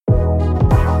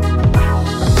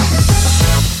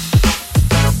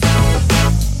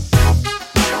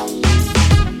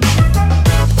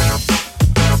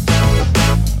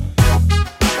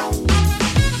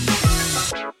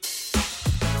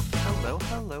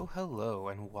Hello,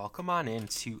 and welcome on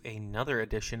into another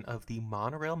edition of the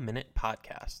Monorail Minute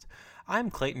Podcast. I'm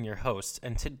Clayton, your host,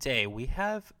 and today we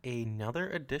have another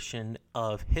edition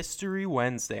of History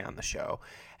Wednesday on the show.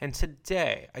 And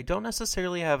today, I don't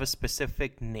necessarily have a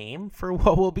specific name for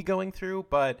what we'll be going through,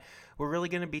 but we're really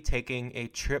going to be taking a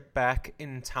trip back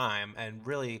in time and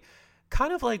really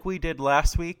kind of like we did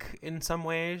last week in some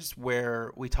ways,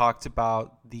 where we talked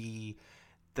about the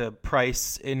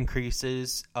price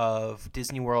increases of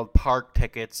Disney World park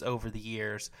tickets over the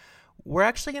years. We're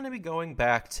actually going to be going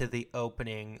back to the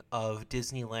opening of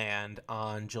Disneyland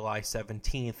on July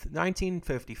 17th,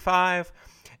 1955,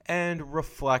 and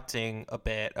reflecting a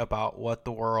bit about what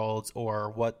the world or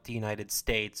what the United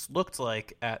States looked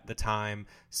like at the time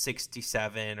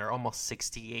 67 or almost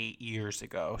 68 years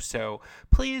ago. So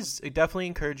please, I definitely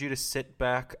encourage you to sit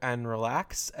back and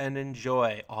relax and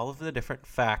enjoy all of the different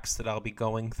facts that I'll be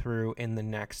going through in the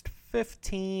next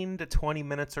 15 to 20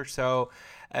 minutes or so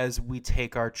as we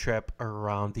take our trip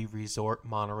around the resort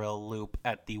monorail loop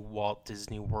at the Walt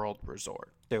Disney World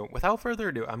Resort. So without further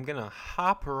ado, I'm going to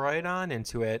hop right on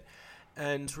into it,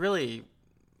 and really,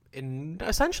 in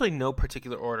essentially no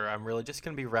particular order, I'm really just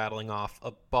going to be rattling off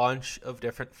a bunch of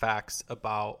different facts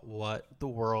about what the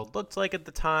world looked like at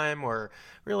the time, or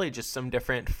really just some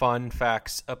different fun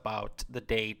facts about the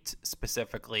date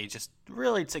specifically, just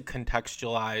really to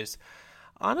contextualize,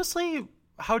 honestly,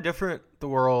 how different the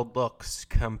world looks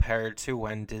compared to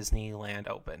when Disneyland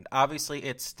opened. Obviously,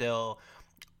 it's still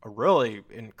a really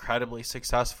incredibly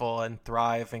successful and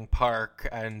thriving park,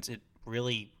 and it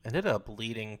really ended up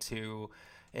leading to,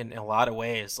 in a lot of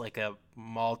ways, like a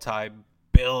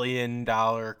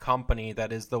multi-billion-dollar company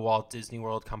that is the Walt Disney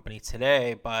World Company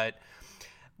today. But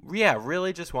yeah,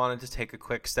 really just wanted to take a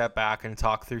quick step back and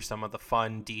talk through some of the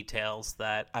fun details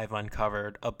that I've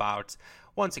uncovered about,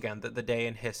 once again, the day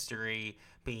in history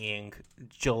being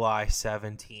July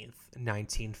 17th,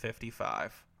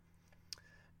 1955.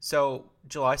 So,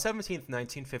 July 17th,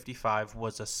 1955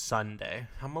 was a Sunday.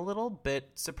 I'm a little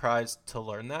bit surprised to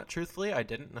learn that, truthfully. I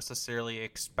didn't necessarily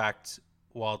expect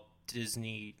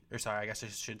Disneyland.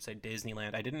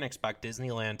 I didn't expect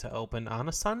Disneyland to open on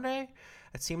a Sunday.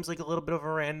 It seems like a little bit of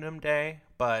a random day,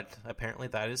 but apparently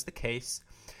that is the case.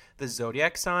 The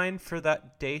zodiac sign for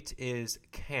that date is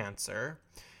Cancer.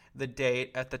 The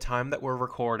date at the time that we're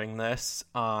recording this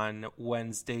on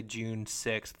Wednesday, June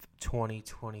 6th,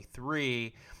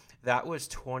 2023, that was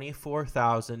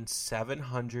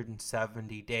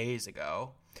 24,770 days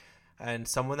ago. And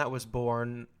someone that was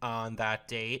born on that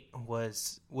date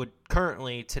would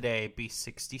currently today be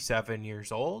 67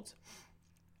 years old.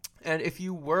 And if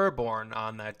you were born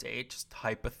on that date, just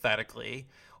hypothetically,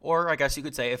 or I guess you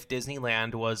could say if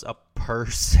Disneyland was a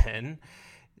person,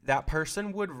 that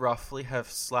person would roughly have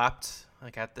slept,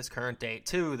 like at this current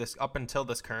date up until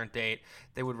this current date,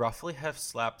 they would roughly have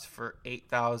slept for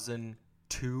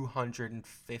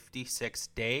 8,256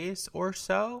 days or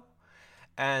so,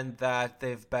 and that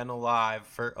they've been alive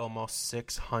for almost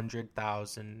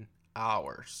 600,000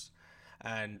 hours.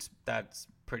 And that's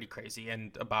pretty crazy,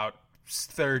 and about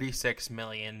 36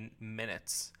 million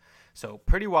minutes. So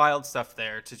pretty wild stuff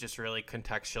there to just really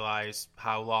contextualize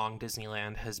how long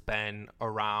Disneyland has been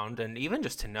around, and even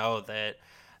just to know that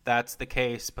that's the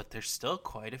case, but there's still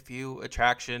quite a few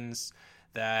attractions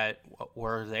that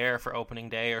were there for opening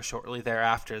day or shortly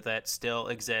thereafter that still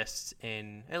exist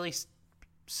in at least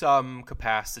some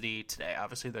capacity today.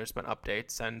 Obviously, there's been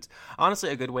updates, and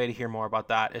honestly, a good way to hear more about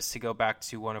that is to go back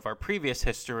to one of our previous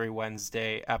History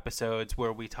Wednesday episodes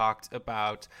where we talked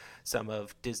about some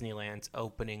of Disneyland's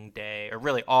opening day, or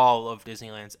really all of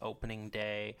Disneyland's opening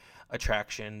day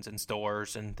attractions and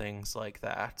stores and things like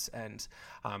that. And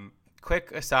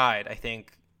quick aside, I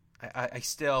think I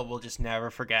still will just never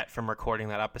forget from recording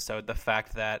that episode the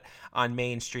fact that on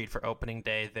Main Street for opening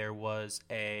day there was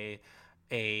a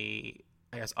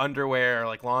I guess underwear,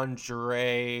 like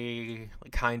lingerie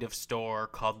kind of store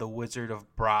called the Wizard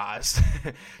of Bras.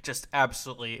 Just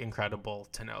absolutely incredible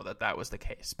to know that that was the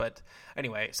case. But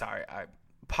anyway, sorry.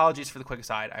 Apologies for the quick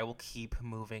aside. I will keep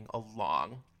moving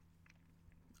along.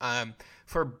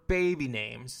 For baby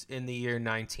names in the year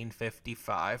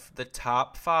 1955, the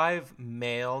top 5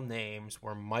 male names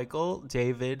were Michael,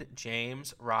 David,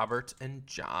 James, Robert, and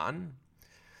John.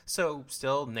 So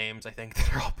still names, I think,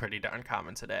 that are all pretty darn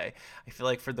common today. I feel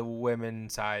like for the women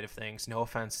side of things, no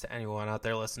offense to anyone out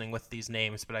there listening with these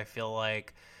names, but I feel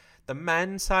like the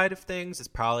men side of things is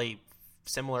probably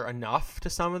similar enough to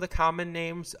some of the common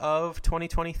names of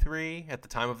 2023 at the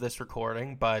time of this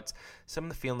recording, but some of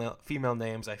the female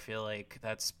names, I feel like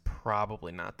that's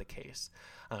probably not the case.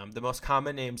 The most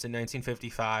common names in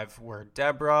 1955 were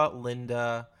Deborah,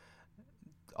 Linda,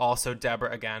 Also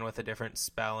Deborah again with a different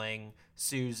spelling,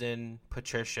 Susan,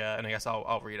 Patricia, and I guess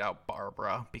I'll read out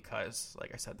Barbara because,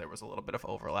 like I said, there was a little bit of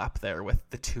overlap there with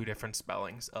the two different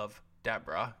spellings of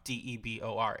Deborah,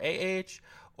 Deborah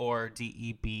or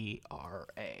Debra.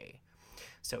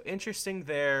 So interesting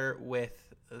there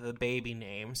with the baby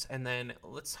names. And then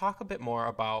let's talk a bit more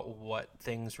about what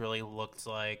things really looked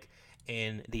like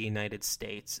in the United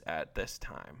States at this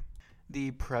time.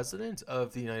 The president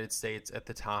of the United States at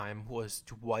the time was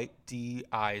Dwight D.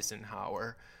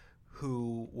 Eisenhower,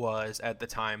 who was at the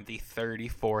time the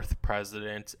 34th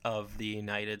president of the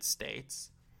United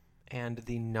States. And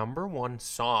the number one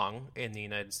song in the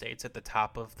United States at the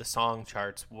top of the song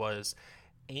charts was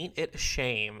Ain't It a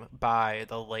Shame by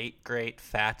the late, great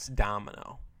Fats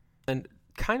Domino. And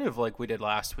kind of like we did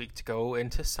last week, to go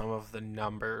into some of the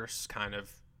numbers kind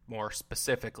of more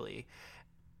specifically,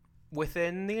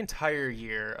 within the entire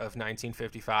year of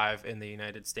 1955 in the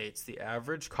United States, the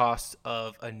average cost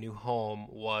of a new home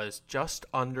was just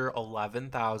under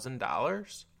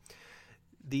 $11,000.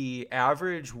 The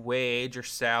average wage or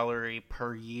salary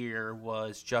per year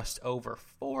was just over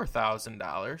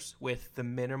 $4,000, with the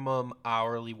minimum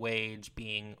hourly wage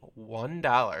being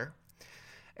 $1.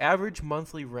 Average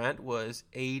monthly rent was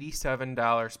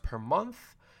 $87 per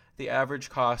month. The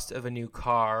average cost of a new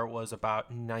car was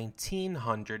about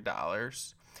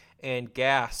 $1,900, and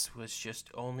gas was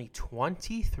just only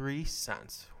 23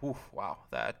 cents. Oof, wow,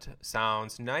 that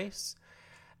sounds nice.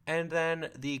 And then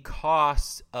the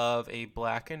cost of a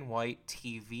black and white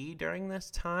TV during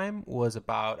this time was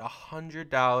about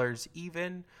 $100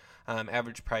 even,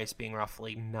 average price being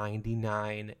roughly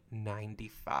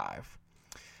 $99.95.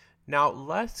 Now,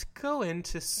 let's go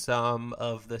into some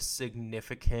of the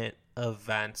significant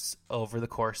events over the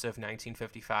course of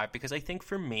 1955, because I think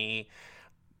for me,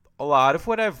 a lot of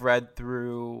what I've read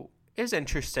through is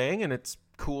interesting, and it's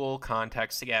cool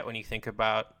context to get when you think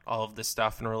about all of this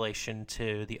stuff in relation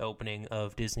to the opening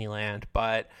of Disneyland.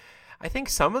 But I think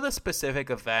some of the specific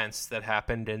events that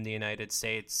happened in the United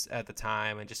States at the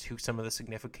time and just who some of the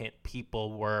significant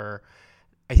people were,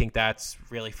 I think that's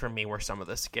really, for me, where some of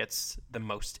this gets the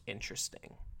most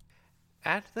interesting.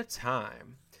 At the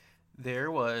time, there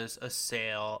was a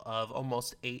sale of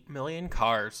almost 8 million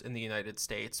cars in the United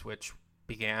States, which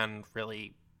began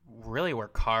really where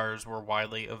cars were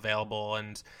widely available.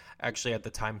 And actually at the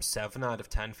time, 7 out of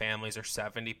 10 families, or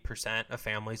 70% of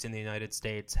families in the United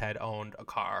States, had owned a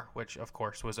car, which of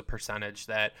course was a percentage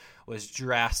that was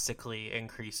drastically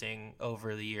increasing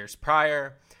over the years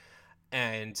prior.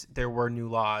 And there were new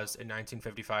laws in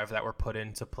 1955 that were put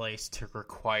into place to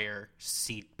require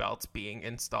seat belts being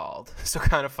installed. So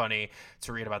kind of funny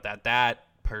to read about that. That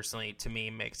personally, to me,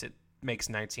 makes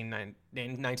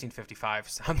 1955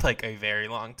 sound like a very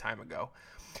long time ago.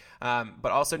 But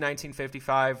also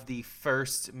 1955, the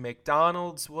first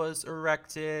McDonald's was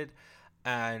erected,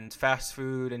 and fast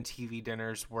food and TV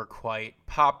dinners were quite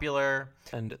popular.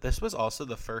 And this was also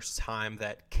the first time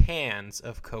that cans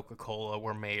of Coca-Cola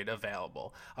were made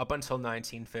available. Up until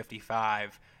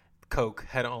 1955, Coke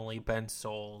had only been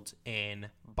sold in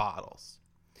bottles.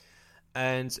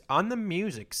 And on the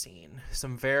music scene,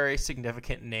 some very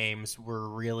significant names were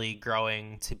really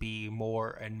growing to be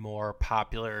more and more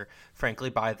popular, frankly,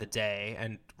 by the day.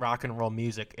 And rock and roll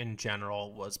music in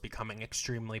general was becoming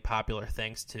extremely popular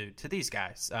thanks to these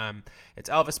guys. It's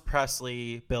Elvis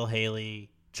Presley, Bill Haley,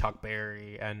 Chuck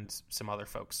Berry, and some other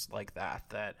folks like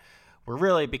that were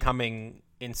really becoming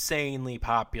insanely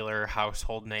popular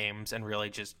household names and really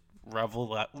just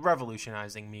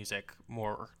revolutionizing music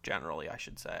more generally, I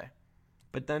should say.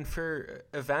 But then for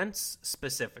events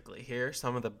specifically, here are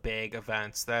some of the big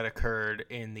events that occurred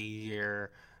in the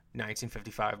year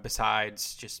 1955,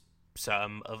 besides just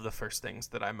some of the first things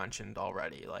that I mentioned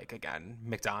already, like, again,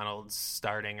 McDonald's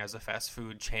starting as a fast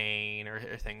food chain or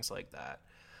things like that.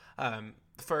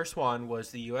 The first one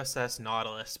was the USS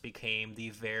Nautilus became the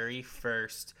very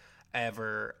first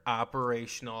ever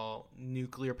operational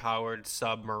nuclear-powered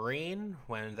submarine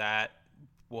when that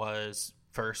was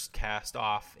first cast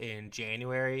off in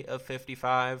January of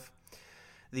 55.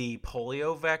 The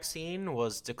polio vaccine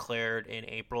was declared in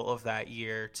April of that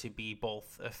year to be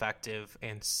both effective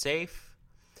and safe.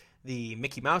 The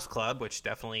Mickey Mouse Club, which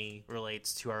definitely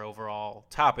relates to our overall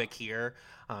topic here,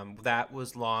 that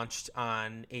was launched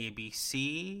on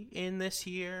ABC in this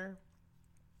year.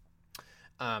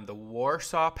 The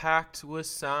Warsaw Pact was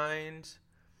signed,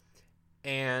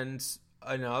 and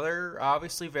another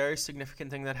obviously very significant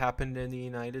thing that happened in the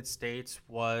United States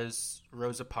was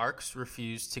Rosa Parks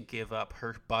refused to give up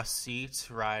her bus seat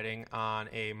riding on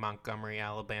a Montgomery,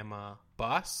 Alabama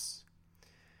bus.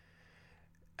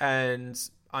 And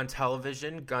On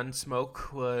television,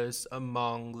 Gunsmoke was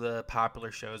among the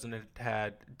popular shows, and it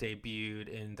had debuted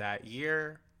in that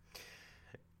year.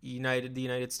 The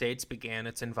United States began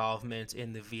its involvement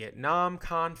in the Vietnam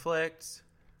conflict.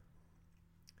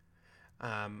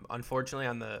 Unfortunately,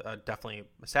 on the definitely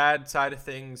sad side of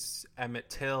things, Emmett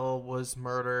Till was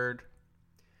murdered.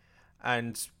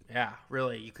 And yeah,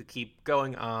 really, you could keep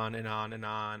going on and on and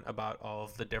on about all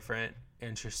of the different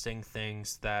interesting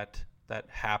things that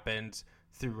happened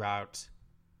throughout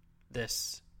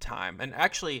this time. And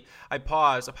actually, I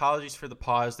paused. Apologies for the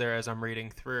pause there as I'm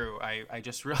reading through. I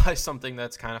just realized something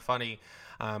that's kind of funny.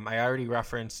 I already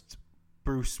referenced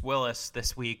Bruce Willis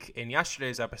this week in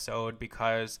yesterday's episode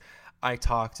because I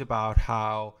talked about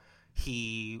how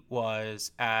he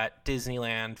was at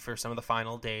Disneyland for some of the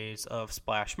final days of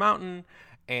Splash Mountain,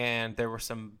 and there were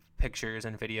some pictures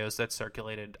and videos that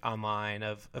circulated online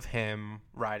of him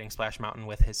riding Splash Mountain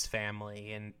with his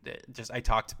family. And I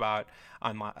talked about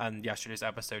on yesterday's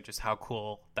episode just how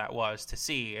cool that was to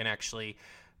see. And actually,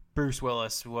 Bruce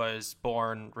Willis was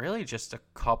born really just a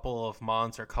couple of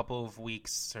months or a couple of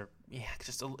weeks or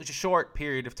just a short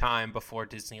period of time before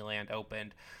Disneyland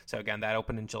opened. So again, that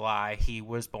opened in July. He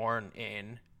was born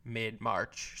in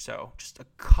mid-March. So just a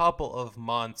couple of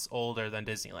months older than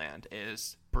Disneyland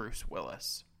is Bruce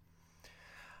Willis.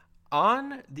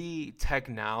 On the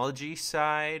technology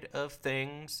side of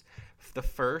things, the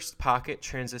first pocket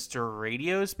transistor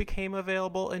radios became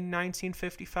available in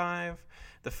 1955.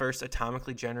 The first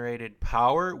atomically generated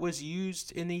power was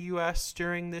used in the U.S.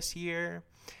 during this year.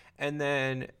 And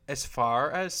then as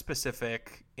far as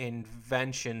specific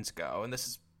inventions go, and this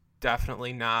is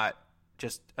definitely not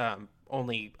just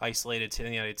only isolated to the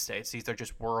United States. These are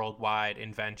just worldwide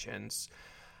inventions.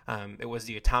 It was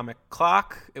the atomic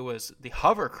clock. It was the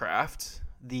hovercraft,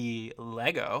 the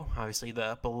Lego, obviously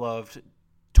the beloved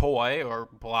toy or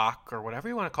block or whatever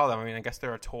you want to call them. I mean, I guess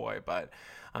they're a toy, but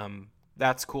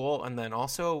that's cool. And then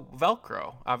also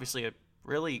Velcro, obviously a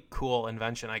really cool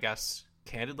invention, I guess.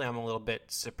 Candidly, I'm a little bit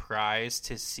surprised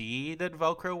to see that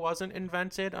Velcro wasn't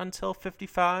invented until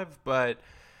 55, but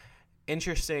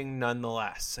interesting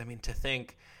nonetheless. I mean, to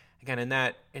think, again, in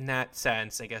that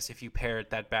sense, I guess if you pared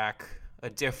that back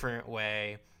a different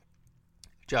way,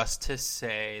 just to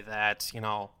say that,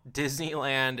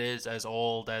 Disneyland is as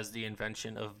old as the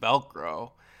invention of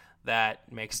Velcro,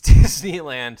 that makes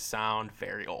Disneyland sound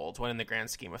very old, when in the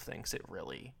grand scheme of things,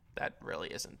 that really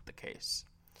isn't the case.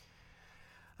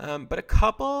 But a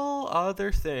couple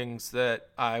other things that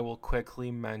I will quickly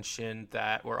mention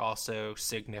that were also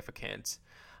significant.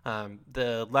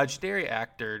 The legendary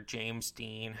actor James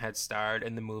Dean had starred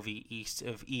in the movie East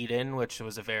of Eden, which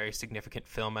was a very significant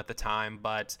film at the time,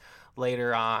 but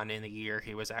later on in the year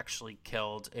he was actually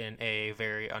killed in a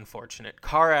very unfortunate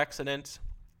car accident.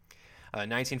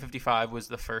 1955 was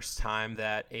the first time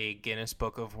that a Guinness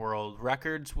Book of World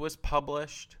Records was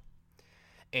published.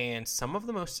 And some of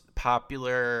the most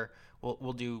popular,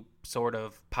 we'll do sort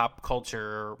of pop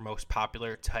culture, most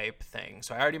popular type things.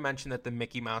 So I already mentioned that the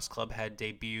Mickey Mouse Club had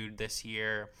debuted this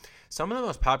year. Some of the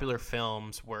most popular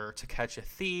films were To Catch a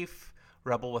Thief,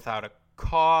 Rebel Without a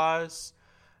Cause,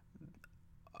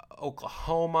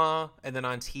 Oklahoma, and then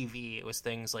on TV it was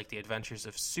things like The Adventures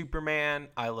of Superman,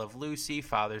 I Love Lucy,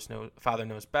 Father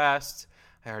Knows Best.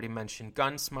 I already mentioned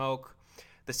Gunsmoke.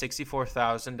 The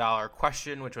 $64,000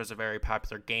 Question, which was a very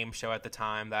popular game show at the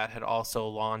time, that had also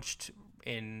launched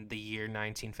in the year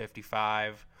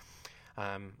 1955.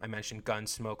 I mentioned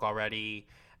Gunsmoke already.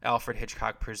 Alfred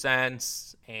Hitchcock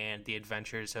Presents, and The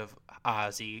Adventures of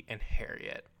Ozzie and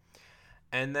Harriet.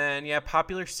 And then,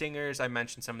 popular singers, I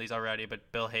mentioned some of these already,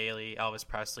 but Bill Haley, Elvis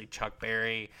Presley, Chuck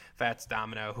Berry, Fats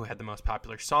Domino, who had the most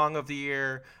popular song of the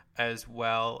year, as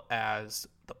well as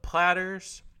the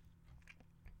Platters.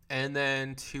 And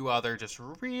then two other just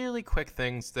really quick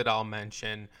things that I'll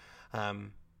mention.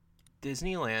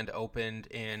 Disneyland opened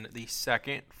in the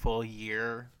second full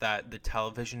year that the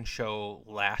television show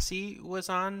Lassie was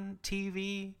on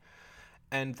TV.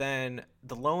 And then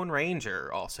The Lone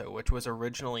Ranger also, which was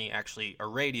originally actually a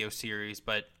radio series,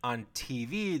 but on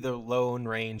TV, The Lone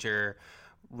Ranger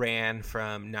ran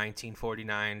from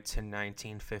 1949 to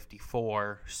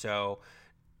 1954. So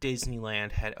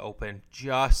Disneyland had opened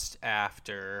just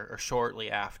after or shortly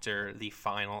after the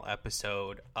final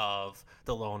episode of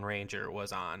The Lone Ranger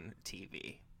was on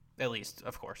TV. At least,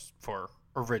 of course, for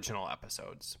original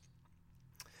episodes.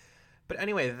 But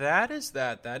anyway, that is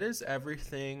that. That is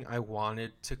everything I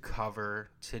wanted to cover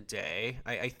today.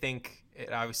 I think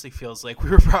it obviously feels like we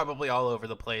were probably all over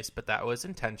the place, but that was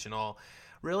intentional.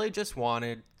 really just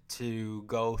wanted to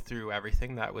go through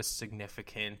everything that was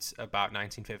significant about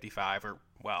 1955, or,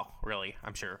 well, really,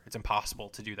 I'm sure it's impossible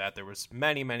to do that. There was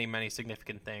many, many, many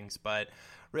significant things, but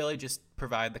really just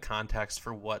provide the context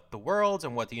for what the world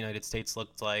and what the United States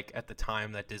looked like at the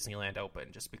time that Disneyland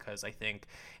opened, just because I think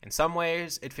in some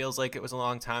ways it feels like it was a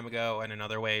long time ago, and in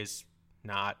other ways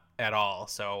not at all.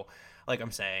 So like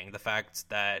I'm saying, the fact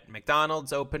that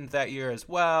McDonald's opened that year as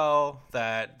well,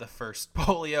 that the first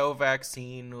polio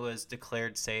vaccine was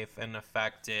declared safe and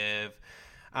effective,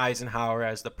 Eisenhower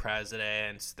as the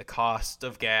president, the cost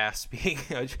of gas being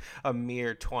a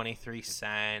mere 23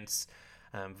 cents,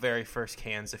 very first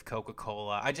cans of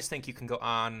Coca-Cola. I just think you can go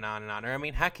on and on and on. Or, I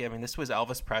mean, heck, this was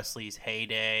Elvis Presley's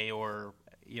heyday, or,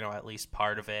 at least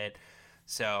part of it.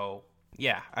 So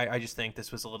yeah, I just think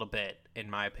this was a little bit, in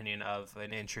my opinion, of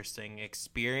an interesting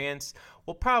experience.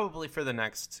 We'll probably, for the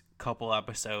next couple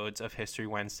episodes of History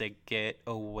Wednesday, get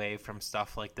away from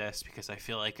stuff like this, because I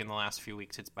feel like in the last few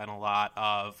weeks it's been a lot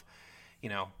of,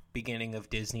 beginning of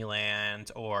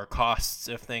Disneyland or costs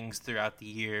of things throughout the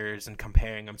years and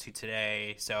comparing them to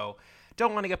today. So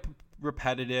don't want to get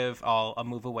repetitive. I'll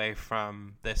move away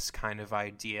from this kind of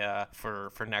idea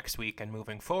for next week and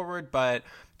moving forward, but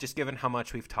just given how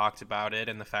much we've talked about it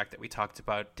and the fact that we talked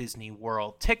about Disney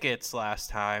World tickets last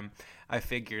time, I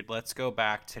figured let's go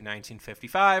back to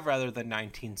 1955 rather than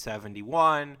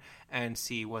 1971 and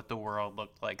see what the world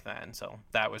looked like then. So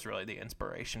that was really the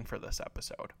inspiration for this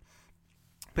episode.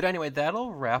 But anyway,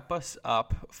 that'll wrap us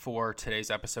up for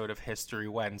today's episode of History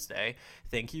Wednesday.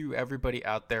 Thank you, everybody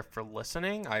out there, for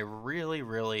listening. I really,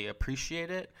 really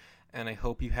appreciate it. And I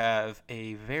hope you have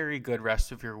a very good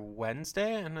rest of your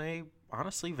Wednesday and a,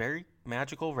 honestly, very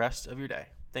magical rest of your day.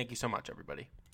 Thank you so much, everybody.